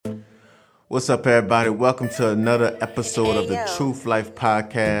What's up, everybody? Welcome to another episode of the Truth Life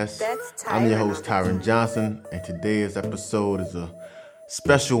Podcast. I'm your host, Tyron Johnson, and today's episode is a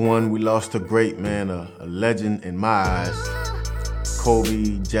special one. We lost a great man, a legend in my eyes,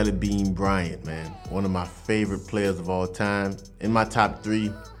 Kobe Jellybean Bryant, man. One of my favorite players of all time. In my top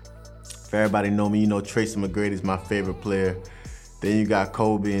three, if everybody know me, you know Tracy McGrady is my favorite player. Then you got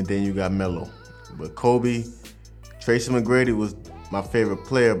Kobe, and then you got Melo. But Kobe, Tracy McGrady was my favorite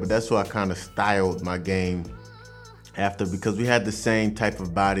player, but that's why I kind of styled my game after, because we had the same type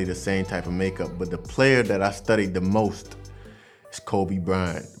of body, the same type of makeup. But the player that I studied the most is Kobe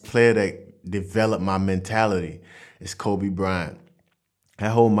Bryant. The player that developed my mentality is Kobe Bryant.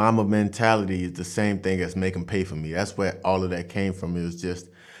 That whole mama mentality is the same thing as make him pay for me. That's where all of that came from. It was just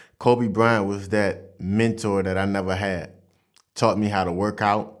Kobe Bryant was that mentor that I never had. Taught me how to work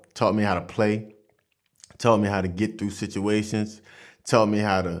out, taught me how to play, taught me how to get through situations, taught me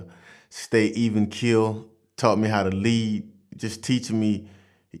how to stay even keel, taught me how to lead, just teaching me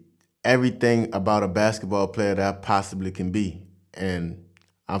everything about a basketball player that I possibly can be. And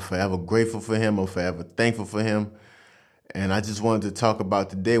I'm forever grateful for him. I'm forever thankful for him. And I just wanted to talk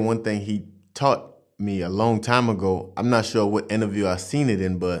about today one thing he taught me a long time ago. I'm not sure what interview I seen it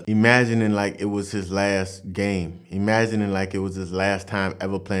in, but imagining like it was his last game. Imagining like it was his last time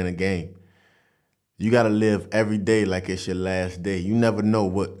ever playing a game. You got to live every day like it's your last day. You never know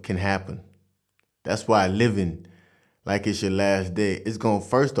what can happen. That's why living like it's your last day,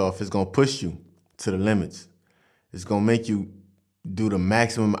 first off, it's going to push you to the limits. It's going to make you do the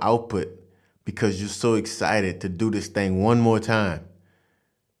maximum output because you're so excited to do this thing one more time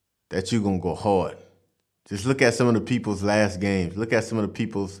that you're going to go hard. Just look at some of the people's last games. Look at some of the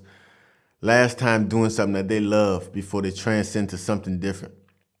people's last time doing something that they love before they transcend to something different.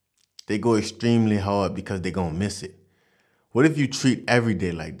 They go extremely hard because they're going to miss it. What if you treat every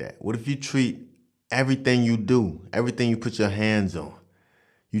day like that? What if you treat everything you do, everything you put your hands on,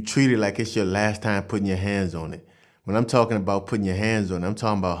 you treat it like it's your last time putting your hands on it? When I'm talking about putting your hands on it, I'm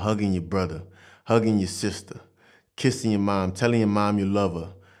talking about hugging your brother, hugging your sister, kissing your mom, telling your mom you love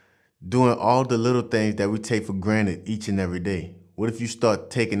her, doing all the little things that we take for granted each and every day. What if you start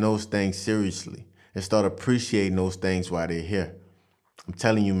taking those things seriously and start appreciating those things while they're here? I'm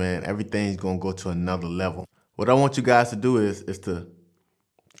telling you, man, everything's going to go to another level. What I want you guys to do is to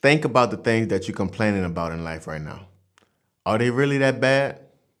think about the things that you're complaining about in life right now. Are they really that bad?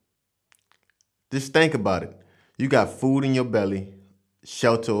 Just think about it. You got food in your belly,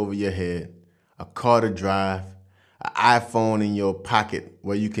 shelter over your head, a car to drive, an iPhone in your pocket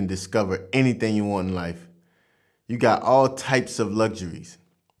where you can discover anything you want in life. You got all types of luxuries.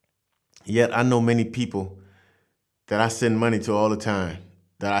 Yet I know many people that I send money to all the time,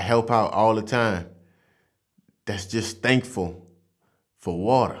 that I help out all the time, that's just thankful for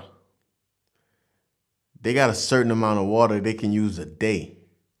water. They got a certain amount of water they can use a day.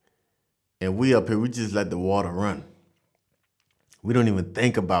 And we up here, we just let the water run. We don't even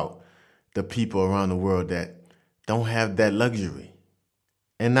think about the people around the world that don't have that luxury.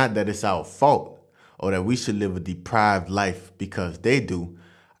 And not that it's our fault or that we should live a deprived life because they do.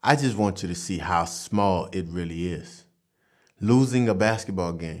 I just want you to see how small it really is. Losing a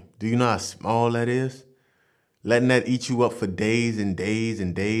basketball game. Do you know how small that is? Letting that eat you up for days and days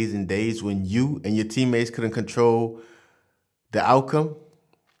and days and days when you and your teammates couldn't control the outcome.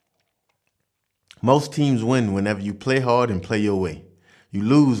 Most teams win whenever you play hard and play your way. You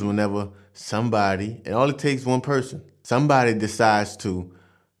lose whenever somebody, and all it takes one person, somebody decides to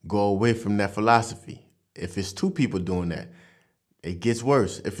go away from that philosophy. If it's two people doing that, it gets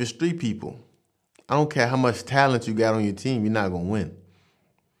worse. If it's three people, I don't care how much talent you got on your team, you're not going to win.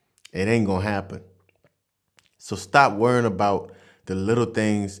 It ain't going to happen. So stop worrying about the little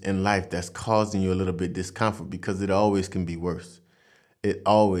things in life that's causing you a little bit discomfort because it always can be worse. It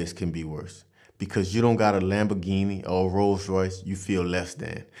always can be worse. Because you don't got a Lamborghini or a Rolls Royce, you feel less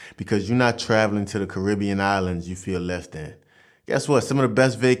than. Because you're not traveling to the Caribbean islands, you feel less than. Guess what? Some of the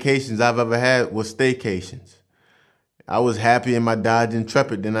best vacations I've ever had was staycations. I was happy in my Dodge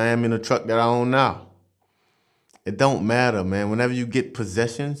Intrepid than I am in a truck that I own now. It don't matter, man. Whenever you get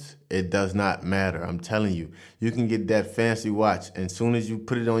possessions, it does not matter. I'm telling you. You can get that fancy watch, and as soon as you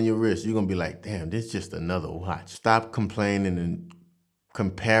put it on your wrist, you're going to be like, damn, this is just another watch. Stop complaining and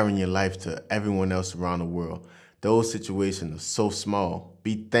comparing your life to everyone else around the world. Those situations are so small.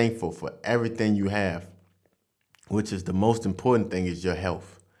 Be thankful for everything you have, which is the most important thing is your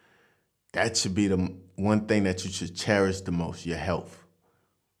health. That should be the one thing that you should cherish the most, your health.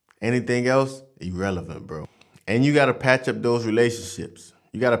 Anything else, irrelevant, bro. And you got to patch up those relationships.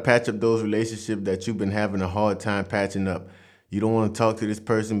 You got to patch up those relationships that you've been having a hard time patching up. You don't want to talk to this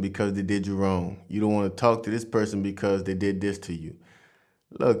person because they did you wrong. You don't want to talk to this person because they did this to you.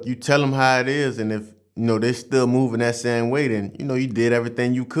 Look, you tell them how it is, and if they're still moving that same way, then you did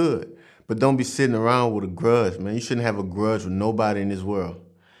everything you could. But don't be sitting around with a grudge, man. You shouldn't have a grudge with nobody in this world.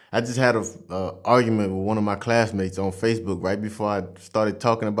 I just had a argument with one of my classmates on Facebook right before I started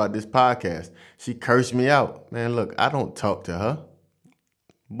talking about this podcast. She cursed me out. Man, look, I don't talk to her.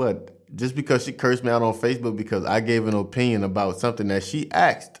 But just because she cursed me out on Facebook because I gave an opinion about something that she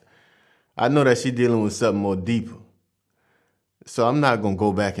asked, I know that she's dealing with something more deeper. So I'm not going to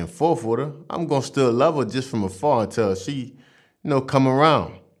go back and forth with her. I'm going to still love her just from afar until she, come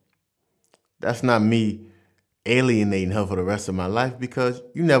around. That's not me alienating her for the rest of my life, because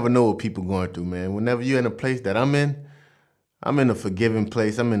you never know what people going through, man. Whenever you're in a place that I'm in a forgiving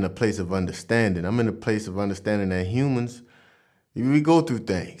place. I'm in a place of understanding. I'm in a place of understanding that humans, we go through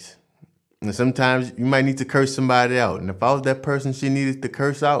things. And sometimes you might need to curse somebody out. And if I was that person she needed to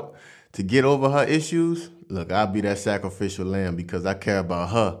curse out to get over her issues, look, I'll be that sacrificial lamb, because I care about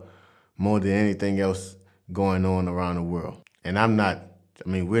her more than anything else going on around the world. And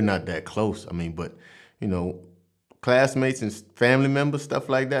we're not that close. But, classmates and family members, stuff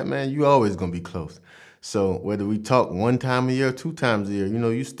like that, man, you always going to be close. So whether we talk 1 time a year, 2 times a year,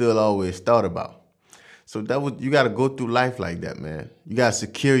 you still always thought about. So you got to go through life like that, man. You got to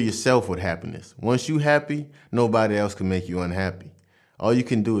secure yourself with happiness. Once you happy, nobody else can make you unhappy. All you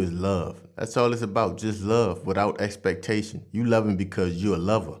can do is love. That's all it's about, just love without expectation. You loving because you're a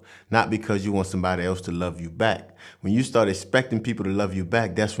lover, not because you want somebody else to love you back. When you start expecting people to love you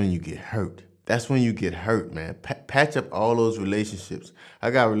back, that's when you get hurt. That's when you get hurt, man. Patch up all those relationships. I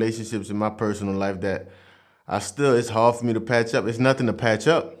got relationships in my personal life that it's hard for me to patch up. It's nothing to patch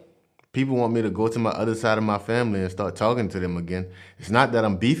up. People want me to go to my other side of my family and start talking to them again. It's not that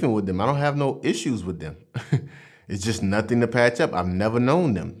I'm beefing with them. I don't have no issues with them. It's just nothing to patch up. I've never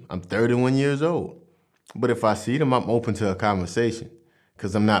known them. I'm 31 years old. But if I see them, I'm open to a conversation,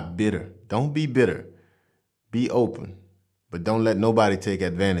 because I'm not bitter. Don't be bitter. Be open. But don't let nobody take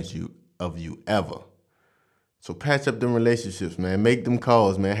advantage of you ever. So patch up them relationships, man. Make them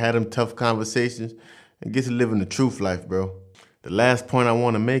calls, man. Have them tough conversations and get to living the truth life, bro. The last point I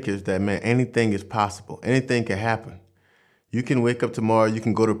want to make is that, man, anything is possible. Anything can happen. You can wake up tomorrow, you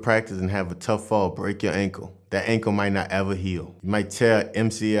can go to practice and have a tough fall, break your ankle. That ankle might not ever heal. You might tear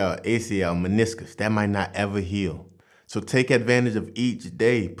MCL, ACL, meniscus. That might not ever heal. So take advantage of each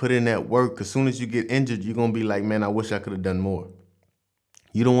day. Put in that work. As soon as you get injured, you're going to be like, man, I wish I could have done more.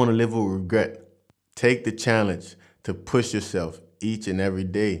 You don't want to live with regret. Take the challenge to push yourself each and every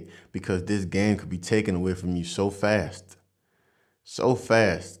day, because this game could be taken away from you so fast. So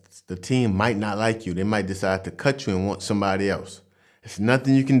fast. The team might not like you. They might decide to cut you and want somebody else. There's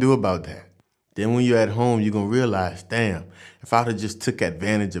nothing you can do about that. Then when you're at home, you're going to realize, damn, if I would have just took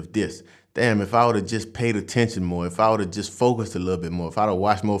advantage of this, damn, if I would have just paid attention more, if I would have just focused a little bit more, if I would have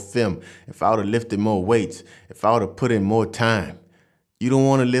watched more film, if I would have lifted more weights, if I would have put in more time. You don't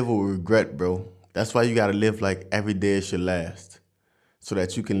want to live with regret, bro. That's why you got to live like every day is your last, so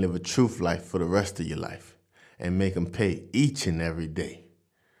that you can live a truth life for the rest of your life and make them pay each and every day.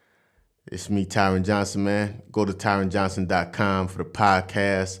 It's me, Tyron Johnson, man. Go to TyronJohnson.com for the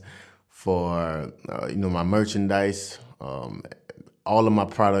podcast, for my merchandise, all of my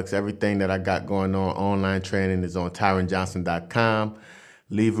products, everything that I got going on, online training is on TyronJohnson.com.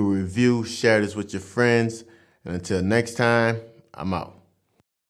 Leave a review, share this with your friends, and until next time, I'm out.